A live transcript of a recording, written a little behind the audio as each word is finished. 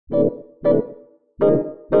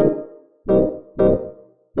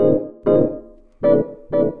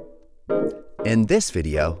In this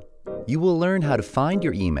video, you will learn how to find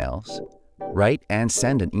your emails, write and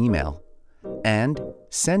send an email, and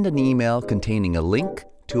send an email containing a link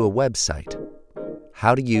to a website.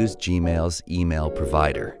 How to use Gmail's email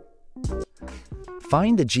provider.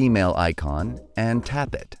 Find the Gmail icon and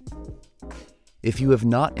tap it. If you have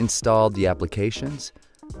not installed the applications,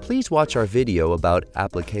 please watch our video about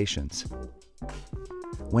applications.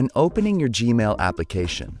 When opening your Gmail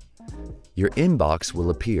application, your inbox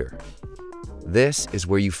will appear. This is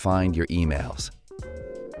where you find your emails.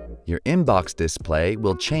 Your inbox display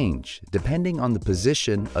will change depending on the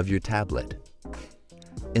position of your tablet.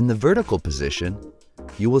 In the vertical position,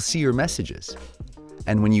 you will see your messages,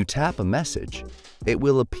 and when you tap a message, it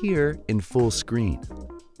will appear in full screen.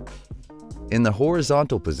 In the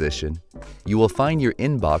horizontal position, you will find your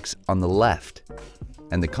inbox on the left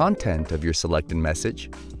and the content of your selected message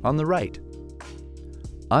on the right.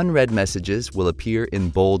 Unread messages will appear in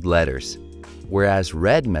bold letters, whereas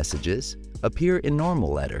read messages appear in normal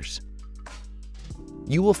letters.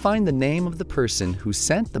 You will find the name of the person who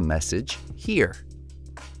sent the message here.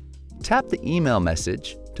 Tap the email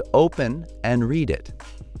message to open and read it.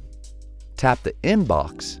 Tap the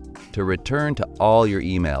inbox to return to all your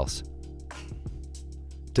emails.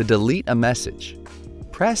 To delete a message,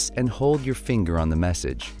 press and hold your finger on the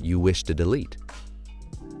message you wish to delete.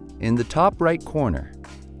 In the top right corner,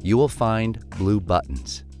 you will find blue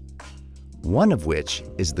buttons, one of which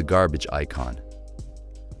is the garbage icon.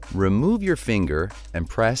 Remove your finger and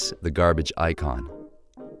press the garbage icon.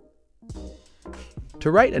 To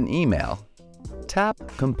write an email, tap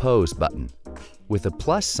Compose button with a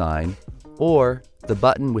plus sign or the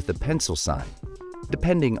button with a pencil sign,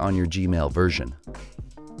 depending on your Gmail version.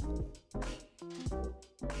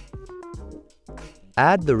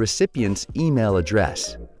 Add the recipient's email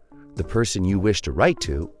address, the person you wish to write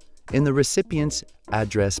to, in the recipient's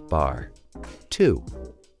address bar. 2.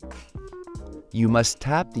 You must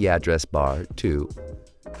tap the address bar 2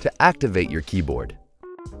 to activate your keyboard.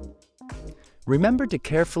 Remember to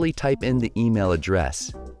carefully type in the email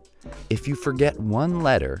address. If you forget one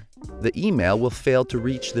letter, the email will fail to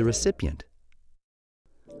reach the recipient.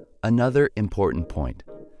 Another important point: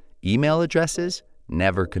 email addresses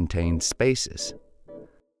never contain spaces.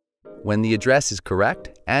 When the address is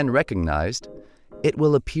correct and recognized, it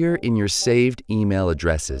will appear in your saved email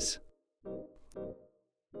addresses.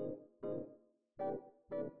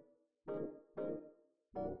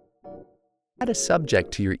 Add a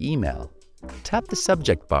subject to your email. Tap the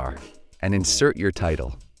subject bar and insert your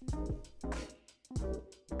title.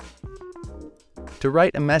 To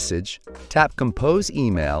write a message, tap Compose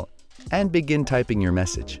Email and begin typing your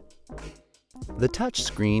message. The touch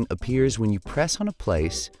screen appears when you press on a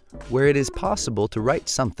place where it is possible to write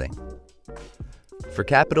something. For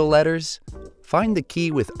capital letters, find the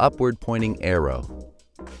key with upward pointing arrow.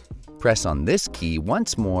 Press on this key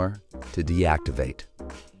once more to deactivate.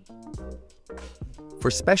 For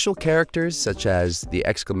special characters such as the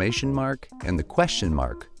exclamation mark and the question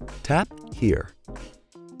mark, tap here.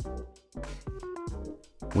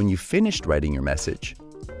 When you've finished writing your message,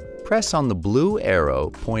 press on the blue arrow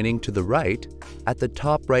pointing to the right at the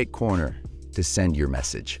top right corner to send your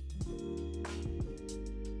message.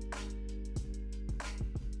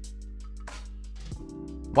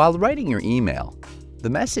 While writing your email, the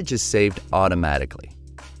message is saved automatically.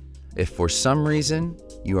 If for some reason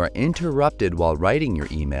you are interrupted while writing your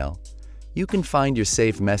email, you can find your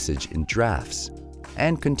saved message in Drafts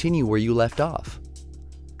and continue where you left off.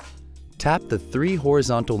 Tap the 3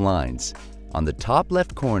 horizontal lines on the top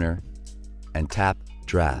left corner and tap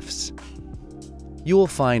Drafts. You will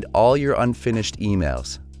find all your unfinished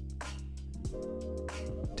emails.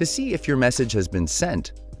 To see if your message has been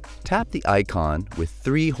sent, tap the icon with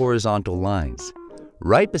 3 horizontal lines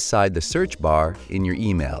right beside the search bar in your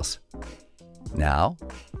emails. Now,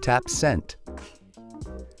 tap Sent.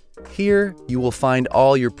 Here, you will find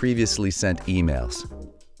all your previously sent emails.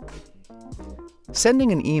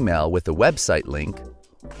 Sending an email with a website link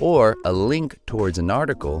or a link towards an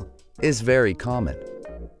article is very common.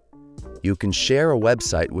 You can share a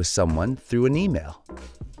website with someone through an email.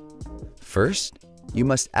 First, you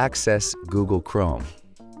must access Google Chrome.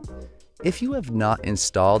 If you have not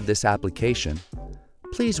installed this application,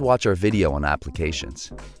 please watch our video on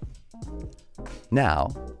applications. Now,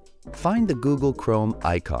 find the Google Chrome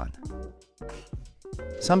icon.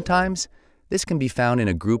 Sometimes, this can be found in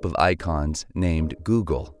a group of icons named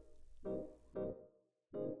Google.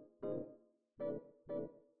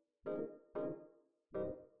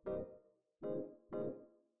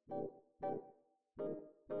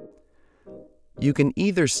 You can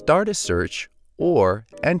either start a search or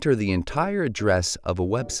enter the entire address of a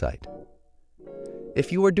website.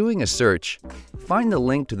 If you are doing a search, find the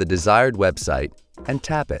link to the desired website and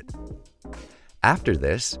tap it. After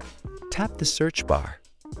this, tap the search bar.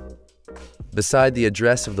 Beside the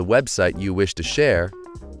address of the website you wish to share,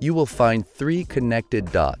 you will find 3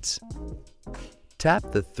 connected dots. Tap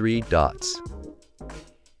the 3 dots.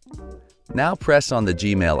 Now press on the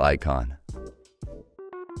Gmail icon.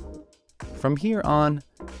 From here on,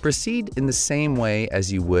 proceed in the same way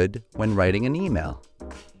as you would when writing an email.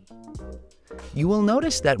 You will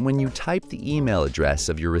notice that when you type the email address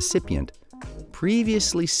of your recipient,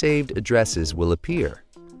 previously saved addresses will appear.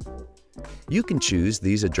 You can choose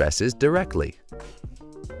these addresses directly.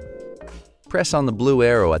 Press on the blue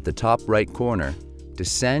arrow at the top right corner to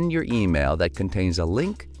send your email that contains a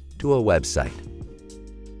link to a website.